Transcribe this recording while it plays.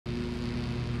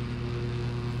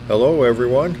Hello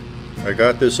everyone. I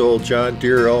got this old John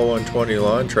Deere L120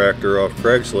 lawn tractor off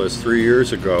Craigslist 3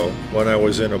 years ago when I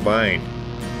was in a bind.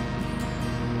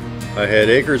 I had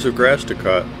acres of grass to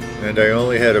cut and I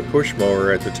only had a push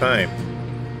mower at the time.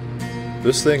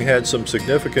 This thing had some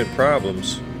significant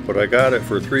problems, but I got it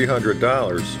for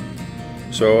 $300,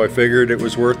 so I figured it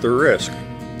was worth the risk.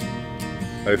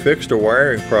 I fixed a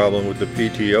wiring problem with the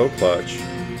PTO clutch,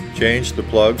 changed the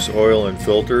plugs, oil and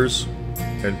filters,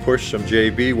 and pushed some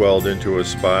JB weld into a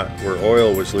spot where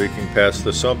oil was leaking past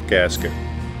the sump gasket.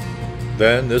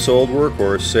 Then this old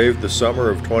workhorse saved the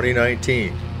summer of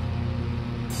 2019.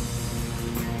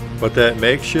 But that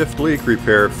makeshift leak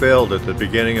repair failed at the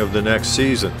beginning of the next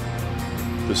season.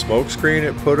 The smoke screen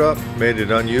it put up made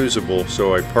it unusable,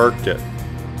 so I parked it.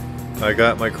 I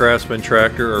got my Craftsman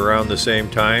tractor around the same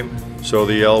time, so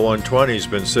the L120's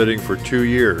been sitting for 2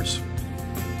 years.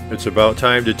 It's about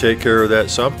time to take care of that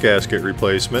sump gasket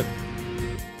replacement.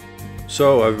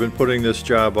 So I've been putting this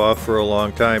job off for a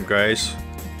long time, guys.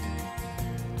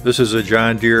 This is a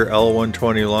John Deere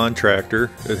L120 lawn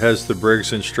tractor. It has the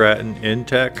Briggs Stratton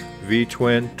INTEK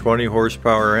V-twin 20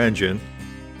 horsepower engine.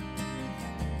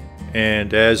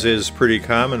 And as is pretty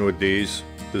common with these,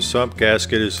 the sump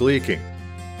gasket is leaking,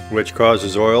 which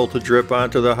causes oil to drip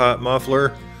onto the hot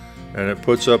muffler, and it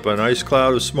puts up a nice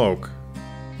cloud of smoke.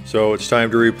 So it's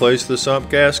time to replace the sump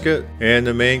gasket and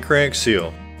the main crank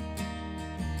seal.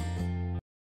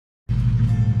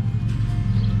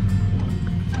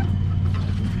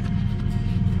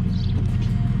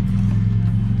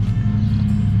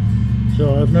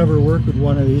 So I've never worked with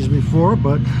one of these before,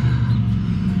 but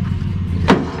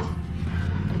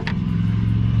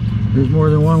there's more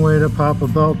than one way to pop a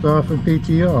belt off a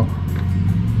PTO.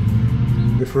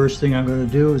 The first thing I'm going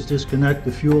to do is disconnect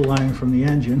the fuel line from the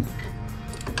engine.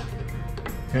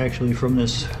 Actually from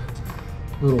this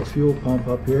little fuel pump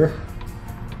up here.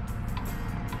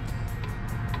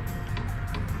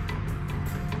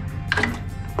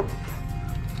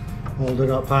 Hold it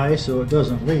up high so it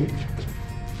doesn't leak.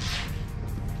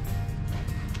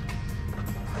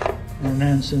 And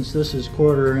then since this is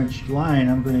 1/4 inch line,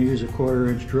 I'm going to use a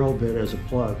 1/4 inch drill bit as a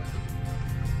plug.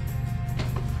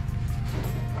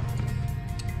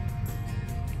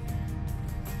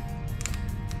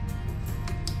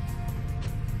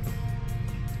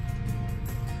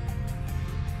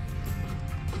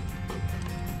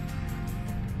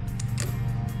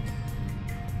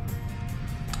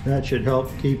 That should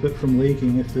help keep it from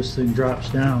leaking if this thing drops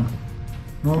down.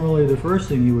 Normally the first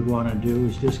thing you would want to do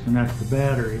is disconnect the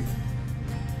battery.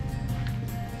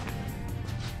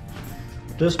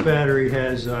 This battery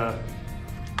has a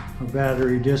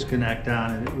battery disconnect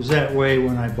on it. It was that way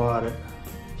when I bought it,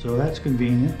 so that's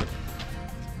convenient.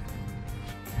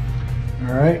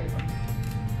 Alright,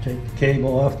 take the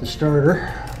cable off the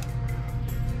starter.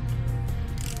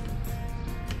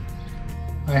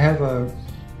 I have a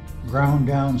ground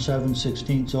down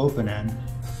 7/16 open end.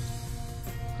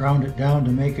 Ground it down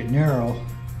to make it narrow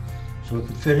so it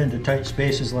could fit into tight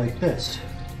spaces like this.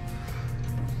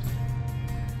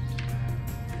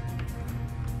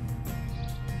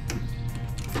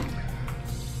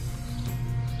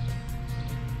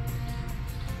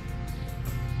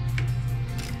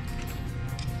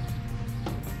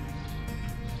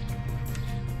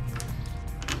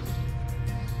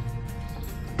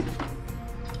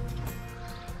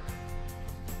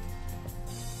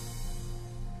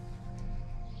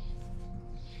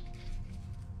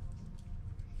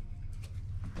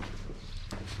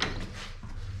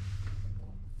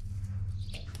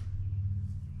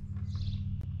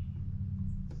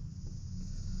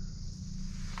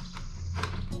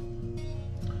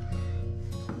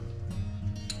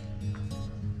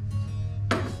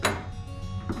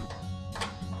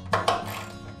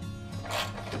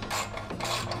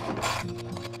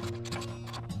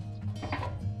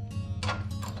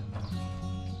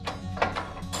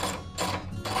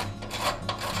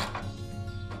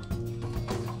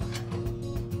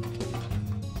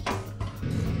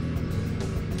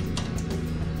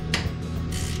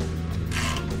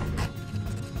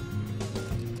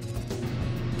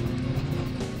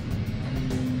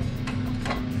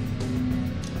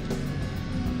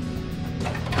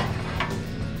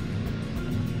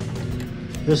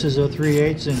 This is a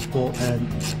 3/8 inch bolt head.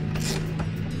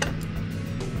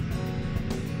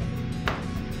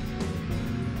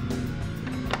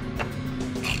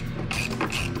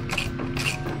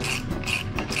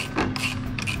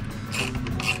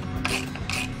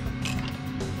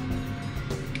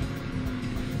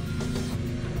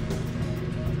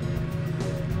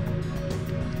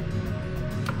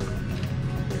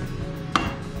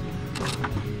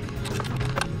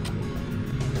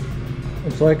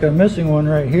 Looks like I'm missing one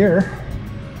right here.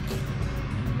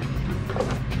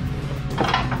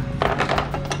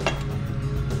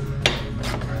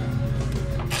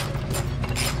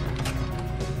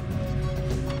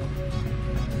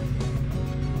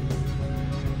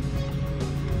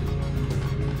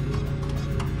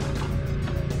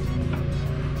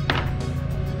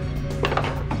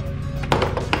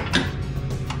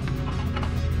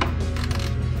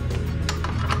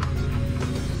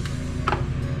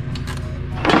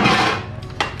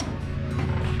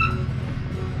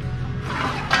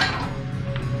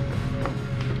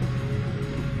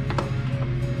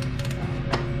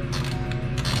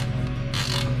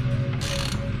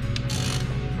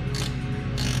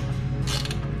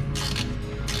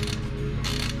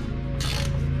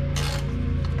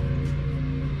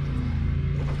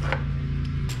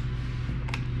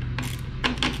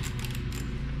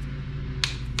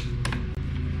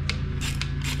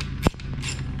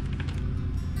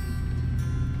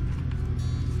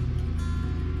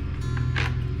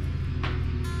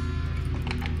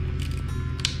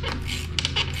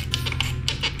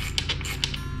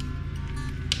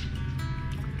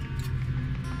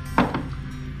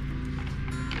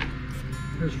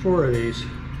 There's 4 of these.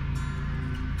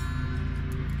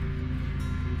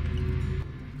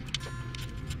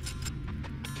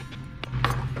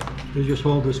 They just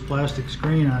hold this plastic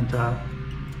screen on top.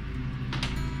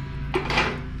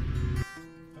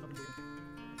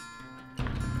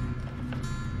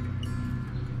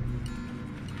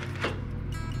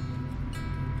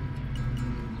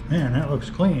 Man, that looks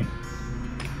clean.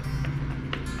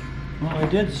 Well, I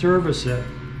did service it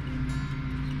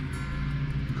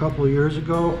a couple of years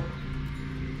ago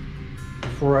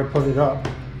before I put it up.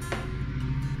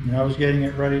 And I was getting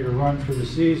it ready to run for the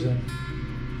season.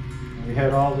 We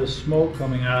had all this smoke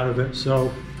coming out of it,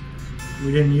 so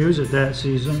we didn't use it that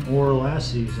season or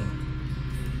last season.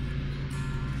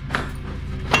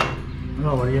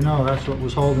 Well, what do you know, that's what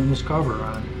was holding this cover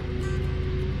on.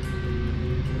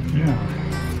 Yeah.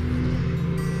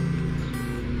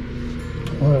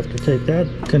 We'll have to take that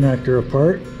connector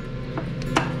apart.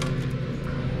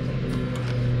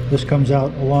 This comes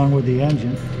out along with the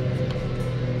engine.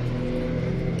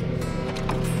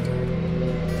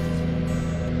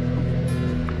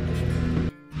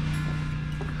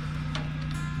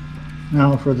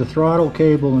 Now for the throttle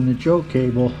cable and the choke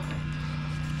cable,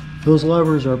 those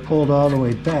levers are pulled all the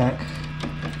way back,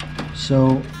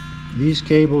 so these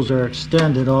cables are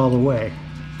extended all the way.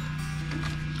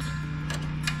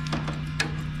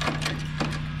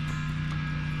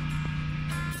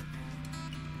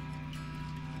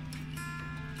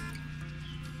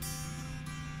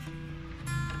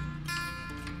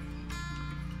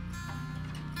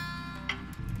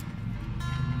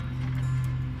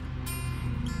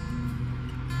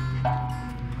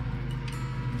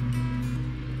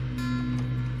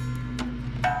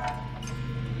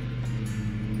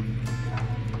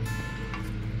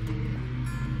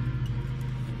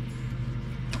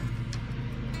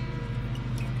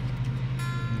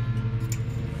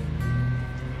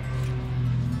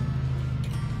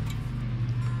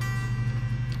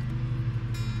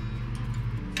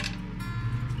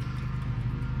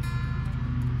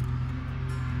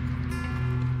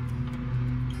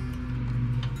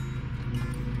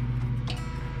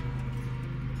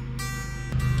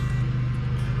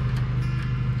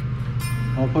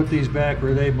 I'll put these back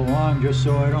where they belong just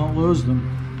so I don't lose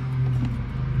them.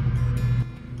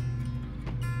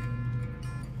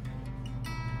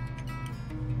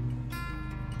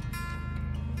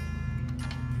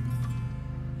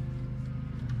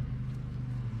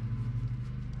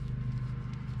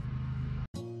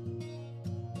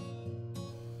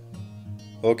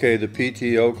 Okay, the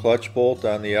PTO clutch bolt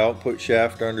on the output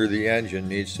shaft under the engine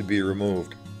needs to be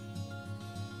removed.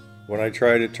 When I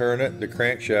try to turn it, the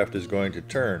crankshaft is going to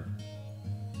turn.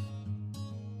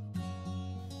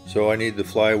 So I need the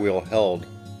flywheel held.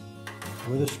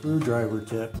 With a screwdriver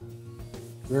tip,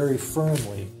 very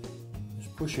firmly.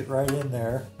 Just push it right in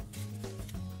there,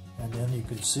 and then you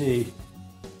can see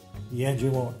the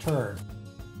engine won't turn.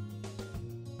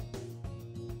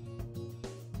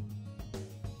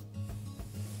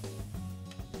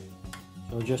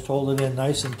 So just hold it in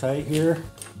nice and tight here.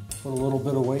 Put a little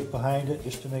bit of weight behind it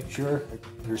just to make sure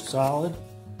you're solid.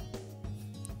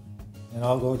 And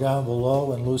I'll go down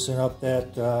below and loosen up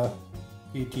that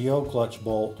PTO clutch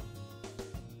bolt.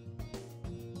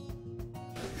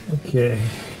 Okay,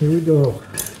 here we go.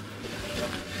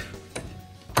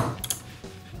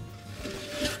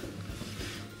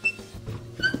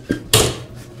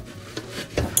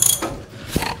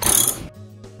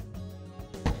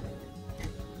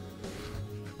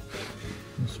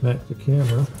 smack the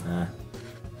camera.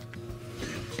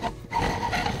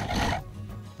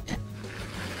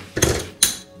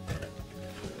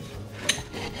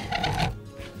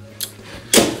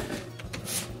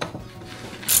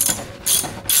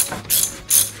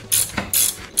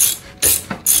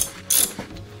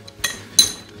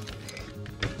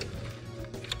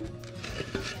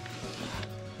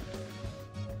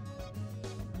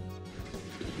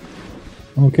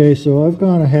 Okay, so I've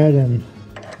gone ahead and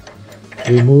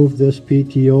removed this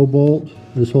PTO bolt.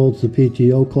 This holds the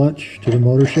PTO clutch to the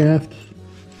motor shaft.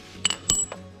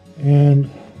 And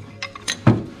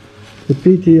the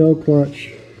PTO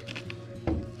clutch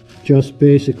just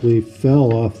basically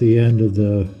fell off the end of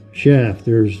the shaft.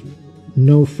 There's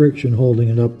no friction holding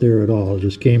it up there at all. It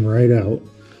just came right out.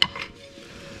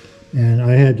 And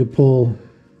I had to pull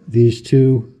these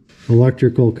two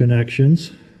electrical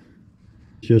connections.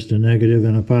 Just a negative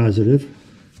and a positive.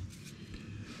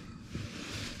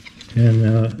 And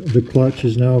the clutch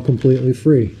is now completely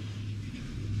free.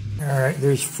 Alright,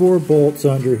 there's 4 bolts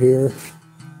under here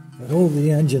that hold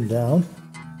the engine down.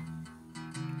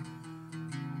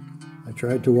 I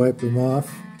tried to wipe them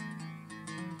off.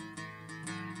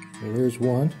 So there's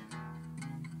one.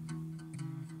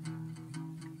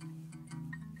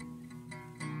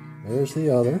 There's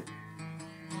the other.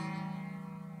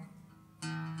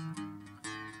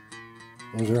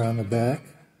 Those are on the back.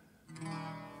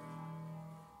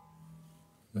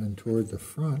 Then toward the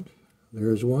front,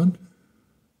 there's one.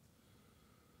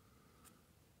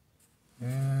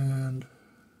 And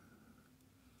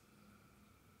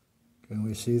can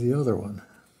we see the other one?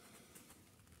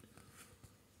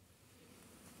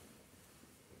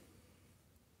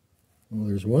 Well,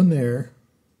 there's one there.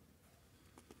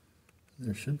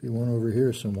 There should be one over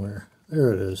here somewhere.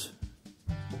 There it is.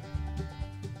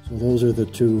 So those are the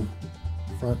 2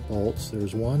 front bolts.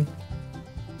 There's one.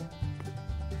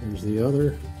 There's the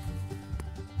other.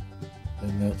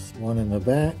 And that's one in the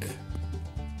back.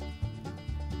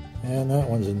 And that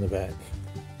one's in the back.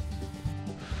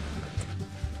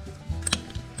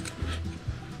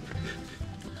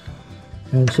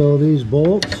 And so these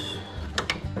bolts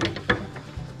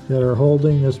that are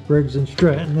holding this Briggs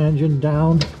Stratton engine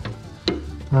down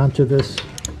onto this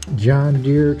John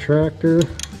Deere tractor,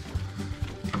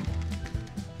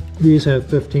 these have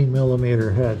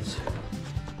 15mm heads.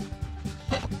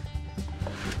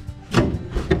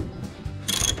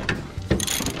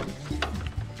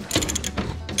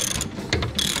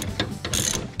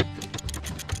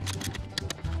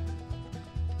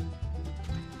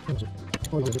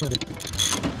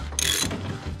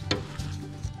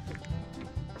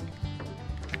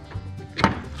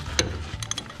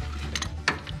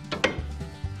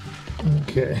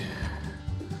 Okay.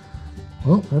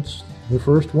 Well, that's the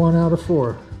first one out of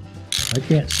 4. I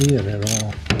can't see it at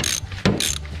all.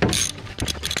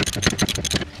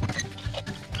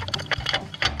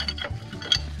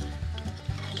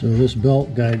 So this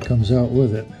belt guide comes out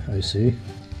with it, I see.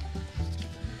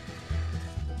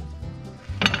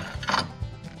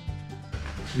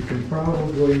 You can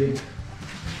probably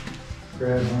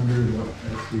grab under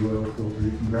that's the oil filter.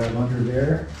 You can grab under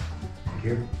there.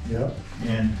 Here. Yep.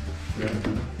 And grab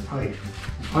the pipe.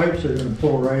 The pipes are going to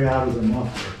pull right out of the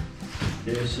muffler.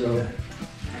 Okay, so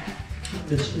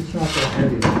it's not that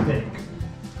heavy to think.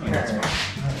 Oh, that's fine.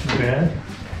 Not too bad.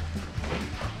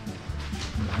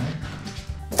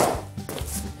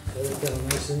 Let it down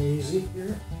nice and easy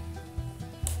here.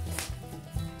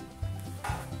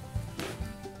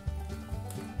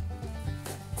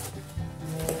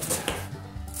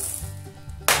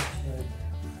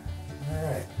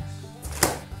 Alright.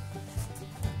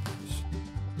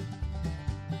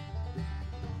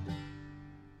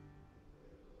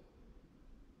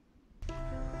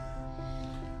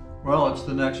 Well, it's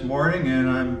the next morning and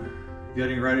I'm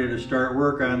getting ready to start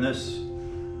work on this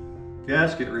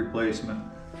gasket replacement.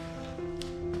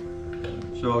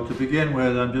 So to begin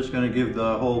with, I'm just going to give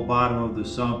the whole bottom of the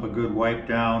sump a good wipe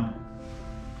down.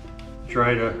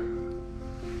 Try to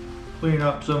clean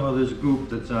up some of this goop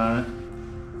that's on it.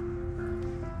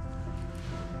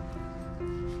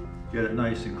 Get it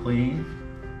nice and clean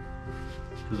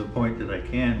to the point that I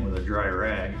can with a dry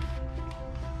rag.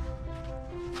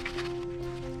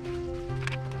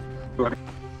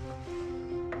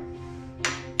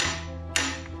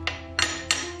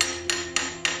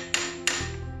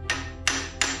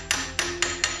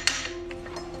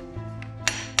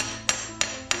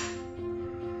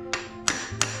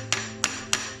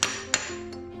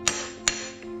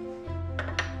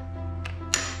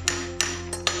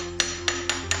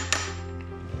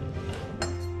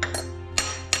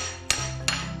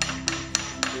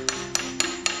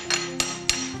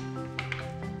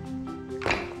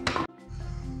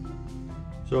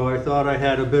 So I thought I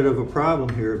had a bit of a problem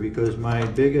here because my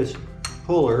biggest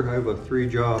puller, I have a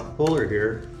 3-jaw puller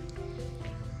here,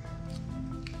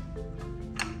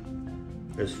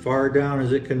 as far down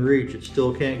as it can reach, it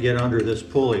still can't get under this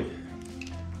pulley.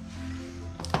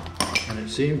 And it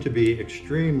seemed to be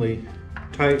extremely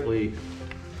tightly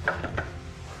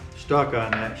stuck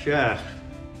on that shaft.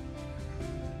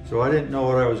 So I didn't know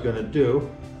what I was going to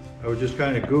do. I was just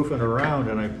kind of goofing around,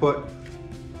 and I put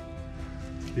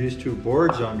these 2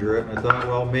 boards under it, and I thought,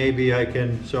 well, maybe I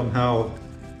can somehow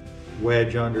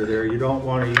wedge under there. You don't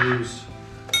want to use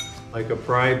like a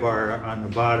pry bar on the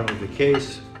bottom of the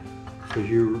case because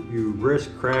you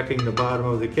risk cracking the bottom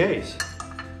of the case.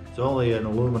 It's only an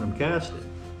aluminum casting.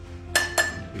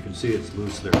 You can see it's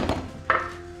loose there.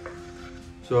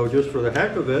 So just for the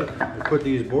heck of it, I put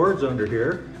these boards under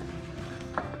here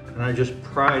and I just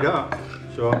pried up.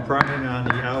 So I'm prying on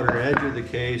the outer edge of the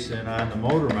case and on the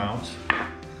motor mounts.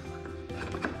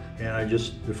 And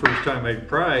the first time I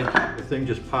pried, the thing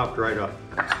just popped right up.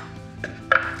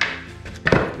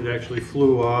 It actually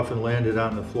flew off and landed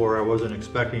on the floor. I wasn't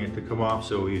expecting it to come off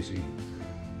so easy.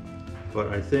 But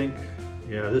I think,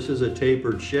 yeah, this is a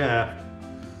tapered shaft.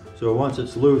 So once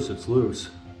it's loose, it's loose.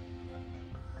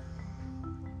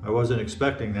 I wasn't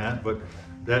expecting that, but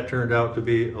that turned out to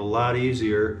be a lot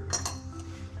easier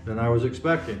than I was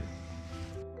expecting.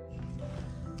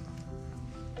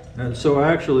 And so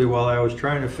actually, while I was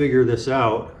trying to figure this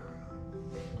out,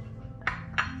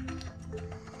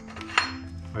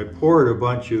 I poured a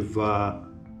bunch of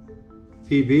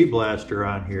PB Blaster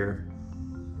on here,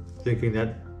 thinking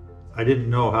that I didn't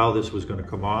know how this was going to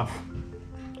come off.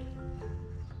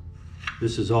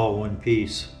 This is all one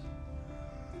piece.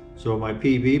 So my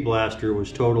PB Blaster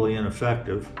was totally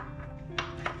ineffective.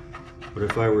 But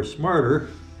if I were smarter,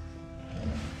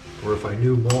 or if I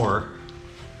knew more,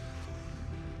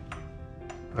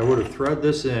 I would have threaded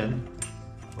this in,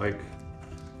 like,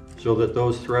 so that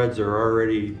those threads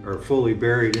are fully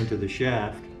buried into the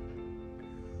shaft.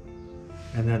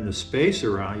 And then the space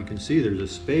around, you can see there's a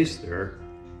space there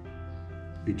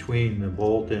between the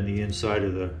bolt and the inside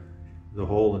of the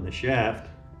hole in the shaft.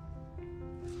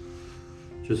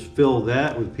 Just fill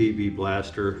that with PB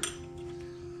Blaster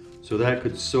so that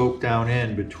could soak down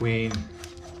in between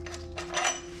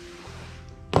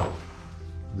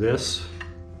this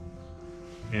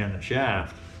and the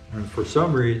shaft. And for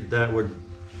some reason that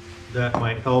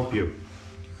might help you.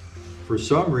 For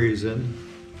some reason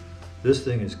this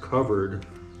thing is covered,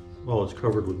 well, it's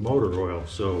covered with motor oil,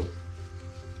 so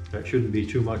that shouldn't be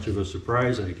too much of a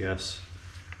surprise, I guess.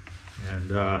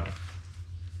 And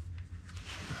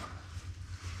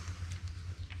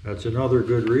that's another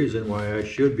good reason why I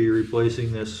should be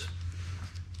replacing this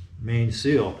main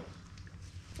seal.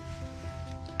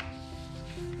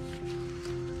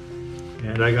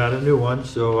 And I got a new one,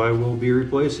 so I will be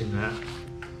replacing that.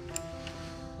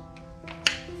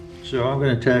 So I'm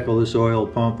going to tackle this oil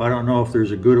pump. I don't know if there's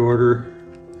a good order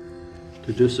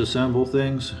to disassemble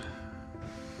things,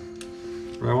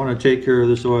 but I want to take care of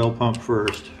this oil pump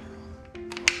first,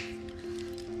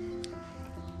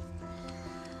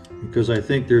 because I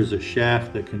think there's a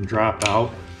shaft that can drop out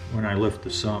when I lift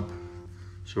the sump.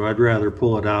 So I'd rather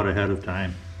pull it out ahead of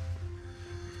time.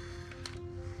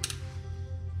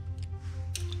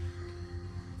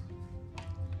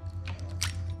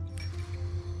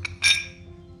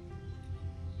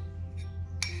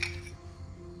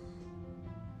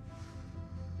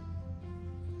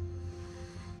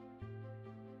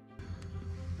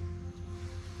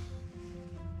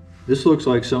 This looks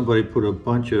like somebody put a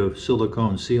bunch of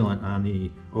silicone sealant on the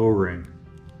O-ring.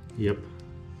 Yep.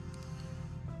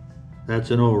 That's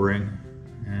an O-ring,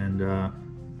 and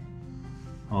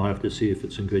I'll have to see if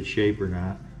it's in good shape or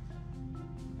not.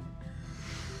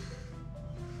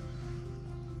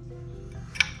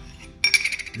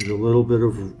 There's a little bit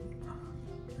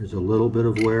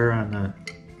of wear on the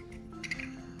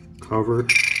cover.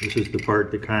 This is the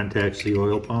part that contacts the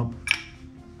oil pump.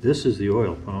 This is the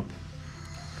oil pump.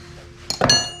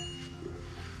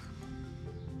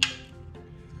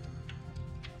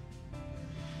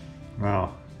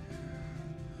 Wow,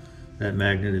 that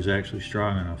magnet is actually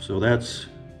strong enough. So that's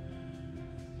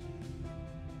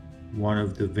one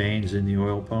of the vanes in the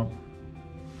oil pump.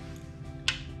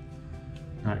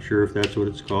 Not sure if that's what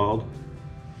it's called.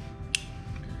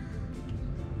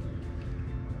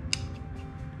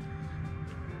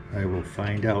 I will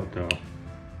find out though.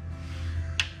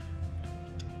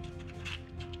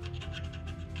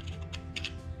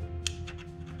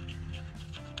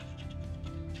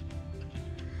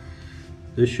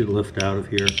 This should lift out of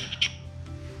here.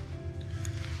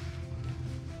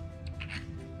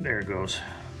 There it goes.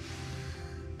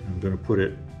 going to put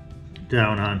it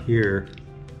down on here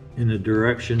in the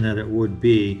direction that it would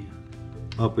be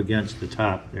up against the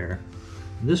top there.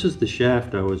 And this is the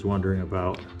shaft I was wondering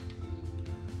about.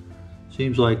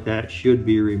 Seems like that should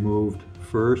be removed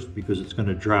first because it's going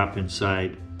to drop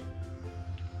inside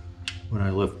when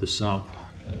I lift the sump.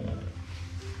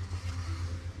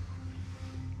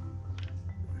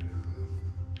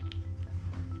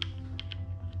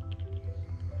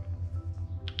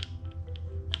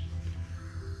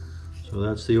 So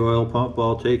that's the oil pump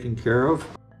all taken care of.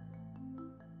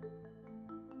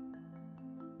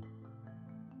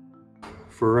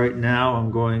 For right now, I'm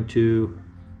going to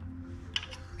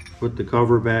put the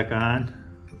cover back on.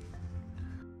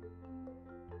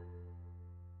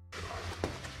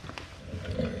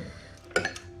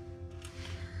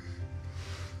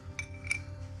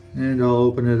 And I'll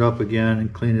open it up again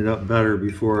and clean it up better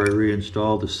before I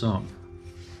reinstall the sump.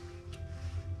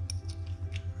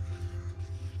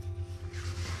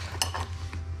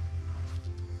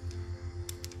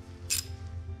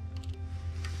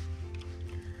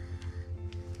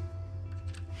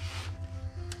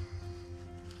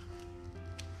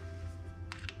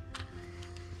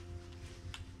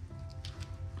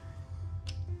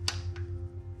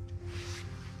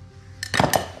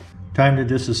 Time to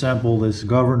disassemble this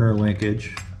governor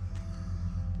linkage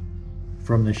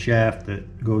from the shaft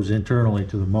that goes internally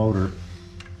to the motor.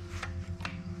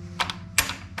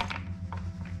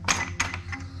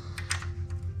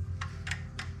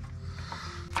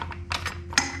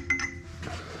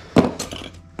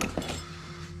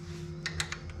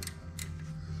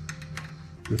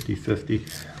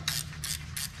 (50-50).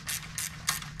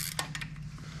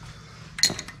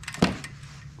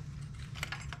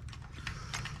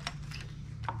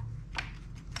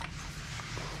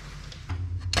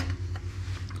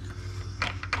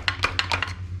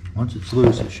 Once it's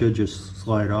loose, it should just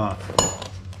slide off.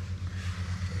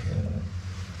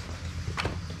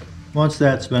 Once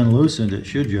that's been loosened, it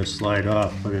should just slide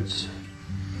off, but it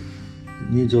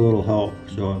needs a little help.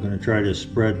 So I'm going to try to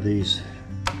spread these.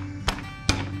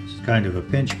 It's kind of a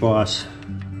pinch boss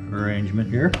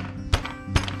arrangement here.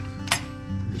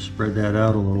 Just spread that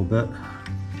out a little bit.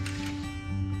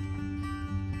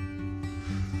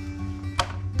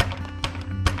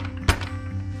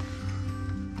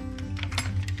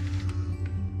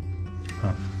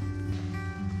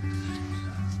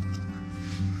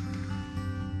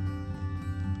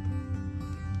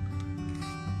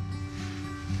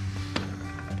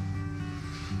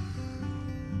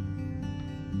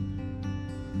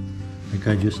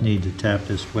 I just need to tap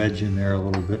this wedge in there a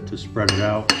little bit to spread it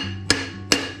out.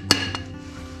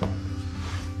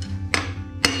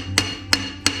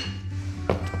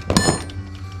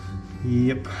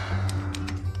 Yep.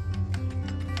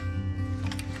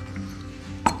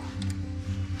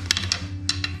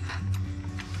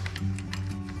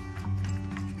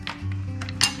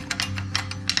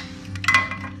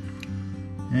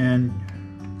 And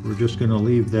we're just going to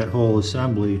leave that whole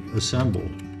assembly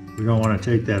assembled. We don't want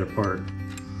to take that apart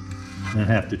and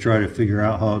have to try to figure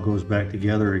out how it goes back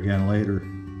together again later.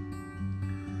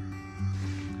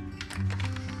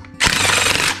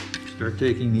 Start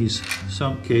taking these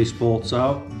sump case bolts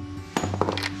out.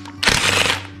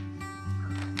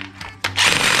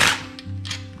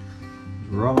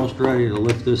 We're almost ready to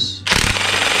lift this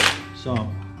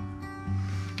sump.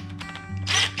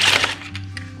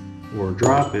 Or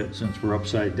drop it since we're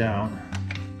upside down.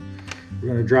 We're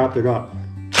going to drop it up.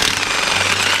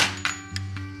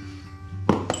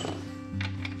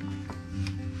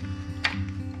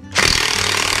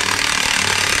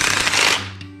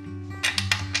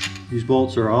 These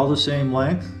bolts are all the same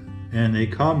length, and they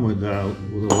come with a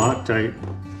Loctite,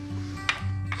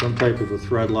 some type of a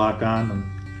thread lock on them.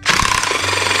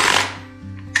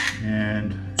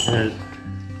 And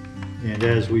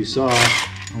as we saw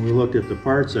when we looked at the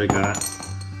parts I got,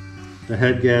 the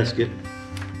head gasket,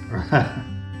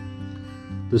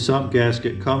 the sump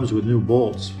gasket comes with new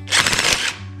bolts.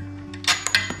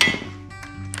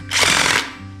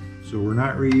 So we're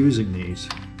not reusing these.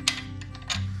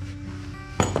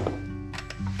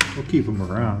 We'll keep them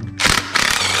around.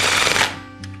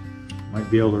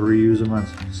 Might be able to reuse them on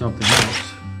something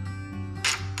else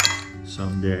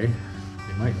someday.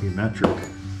 They might be metric.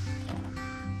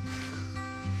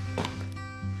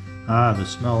 Ah, the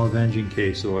smell of engine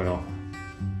case oil.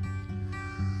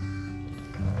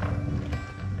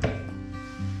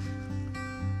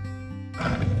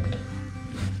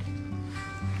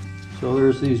 So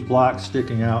there's these blocks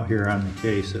sticking out here on the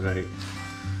case that I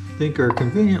think are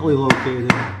conveniently located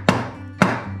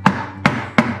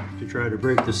to try to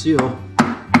break the seal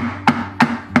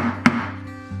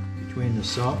between the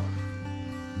sump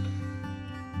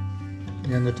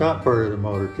And the top part of the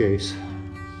motor case,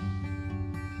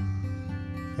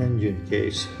 engine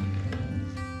case.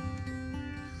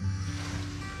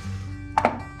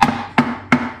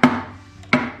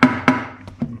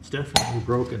 It's definitely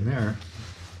broken there.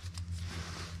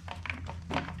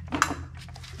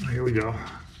 Here we go.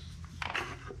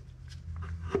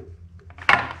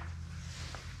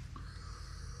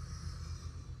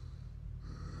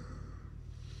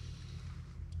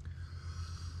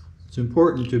 It's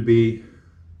important to be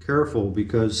careful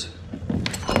because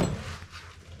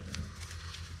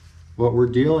what we're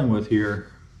dealing with here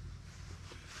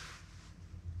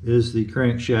is the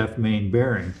crankshaft main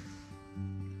bearing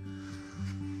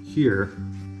here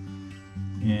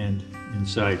and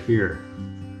inside here.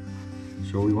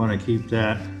 So we want to keep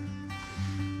that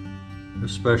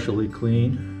especially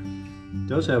clean. It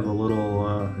does have a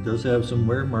little, it does have some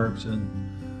wear marks and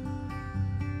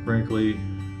frankly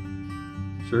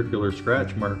circular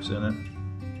scratch marks in it.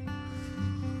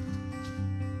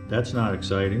 That's not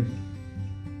exciting.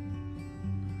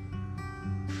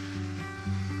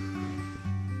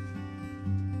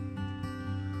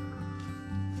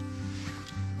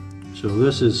 So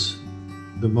this is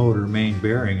the motor main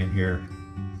bearing in here.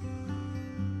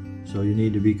 So you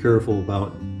need to be careful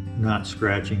about not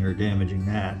scratching or damaging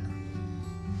that.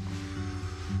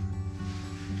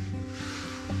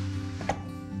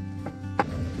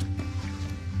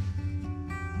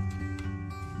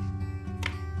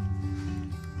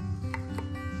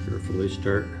 Carefully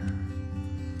start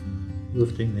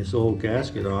lifting this old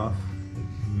gasket off.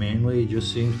 Mainly it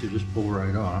just seems to just pull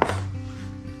right off.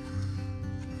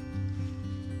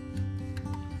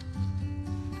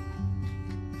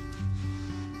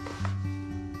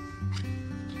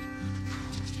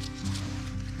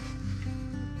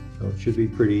 So it should be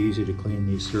pretty easy to clean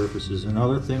these surfaces.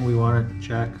 Another thing we want to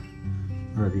check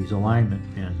are these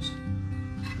alignment pins.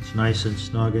 It's nice and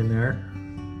snug in there.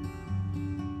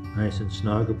 Nice and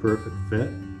snug, a perfect fit.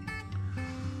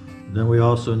 Then we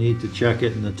also need to check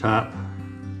it in the top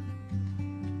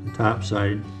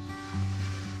side.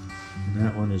 And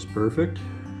that one is perfect.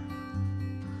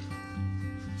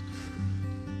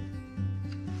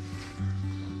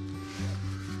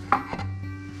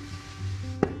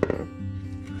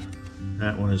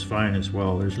 That one is fine as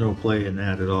well. There's no play in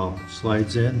that at all. It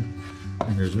slides in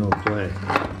and there's no play.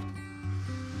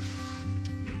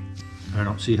 I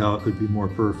don't see how it could be more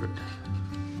perfect.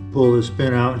 Pull this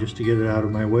pin out just to get it out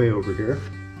of my way over here.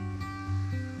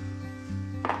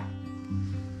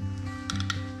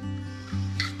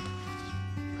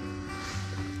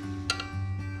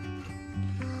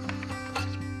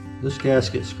 This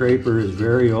gasket scraper is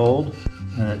very old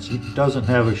and it doesn't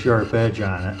have a sharp edge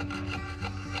on it,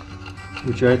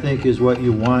 which I think is what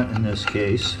you want in this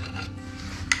case,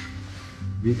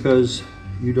 because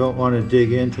you don't want to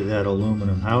dig into that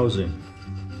aluminum housing.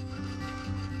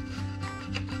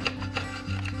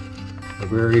 A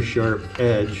very sharp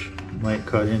edge might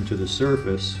cut into the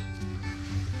surface.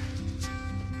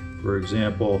 For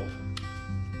example,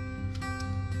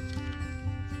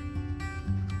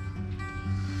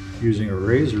 using a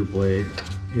razor blade,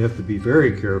 you have to be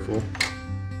very careful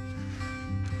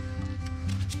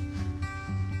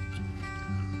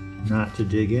not to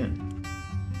dig in.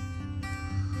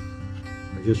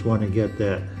 I just want to get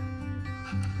that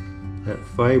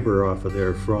fiber off of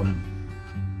there from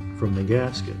the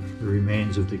gasket, the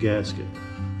remains of the gasket.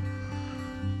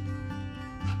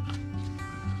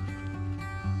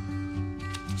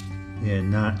 And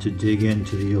not to dig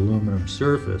into the aluminum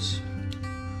surface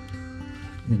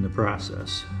in the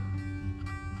process.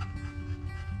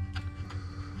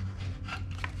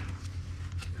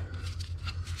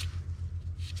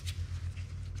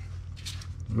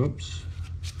 Oops.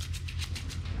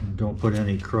 And don't put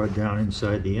any crud down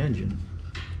inside the engine.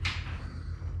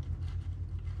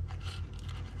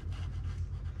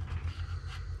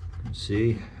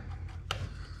 You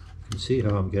can see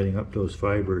how I'm getting up those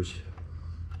fibers.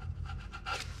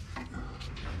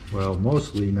 Well,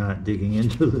 mostly not digging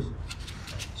into the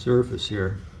surface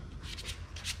here.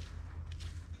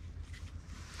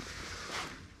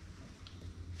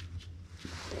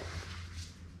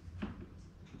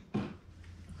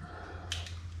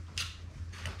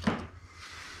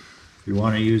 If you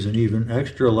want to use an even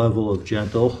extra level of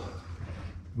gentle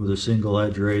with a single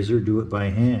edge razor, do it by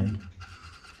hand.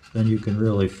 Then you can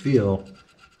really feel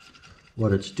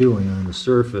what it's doing on the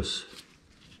surface.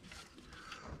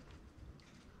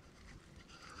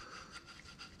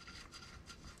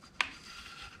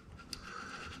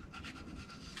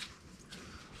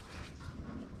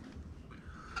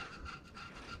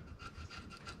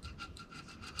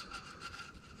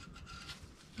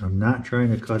 I'm not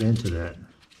trying to cut into that.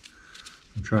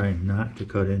 trying not to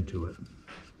cut into it.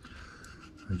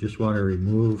 I just want to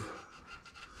remove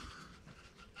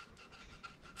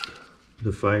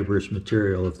the fibrous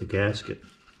material of the gasket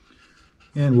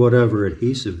and whatever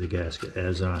adhesive the gasket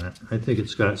has on it. I think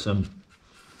it's got some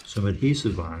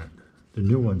adhesive on it. The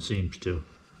new one seems to.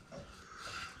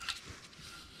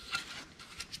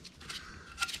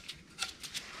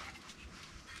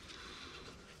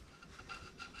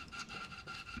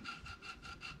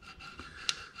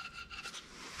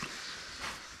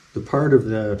 The part of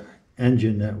the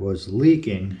engine that was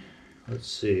leaking,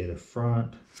 let's see, the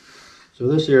front. So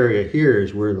this area here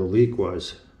is where the leak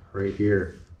was, right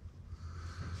here.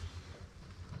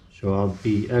 So I'll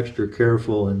be extra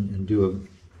careful and do an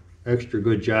extra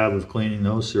good job of cleaning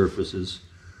those surfaces,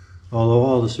 although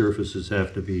all the surfaces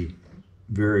have to be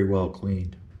very well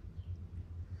cleaned.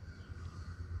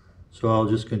 So I'll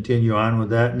just continue on with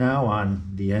that now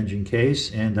on the engine case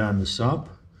and on the sump.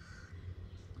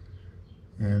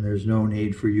 And there's no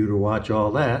need for you to watch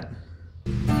all that.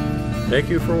 Thank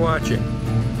you for watching.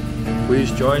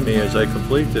 Please join me as I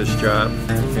complete this job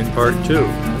in part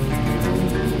 2.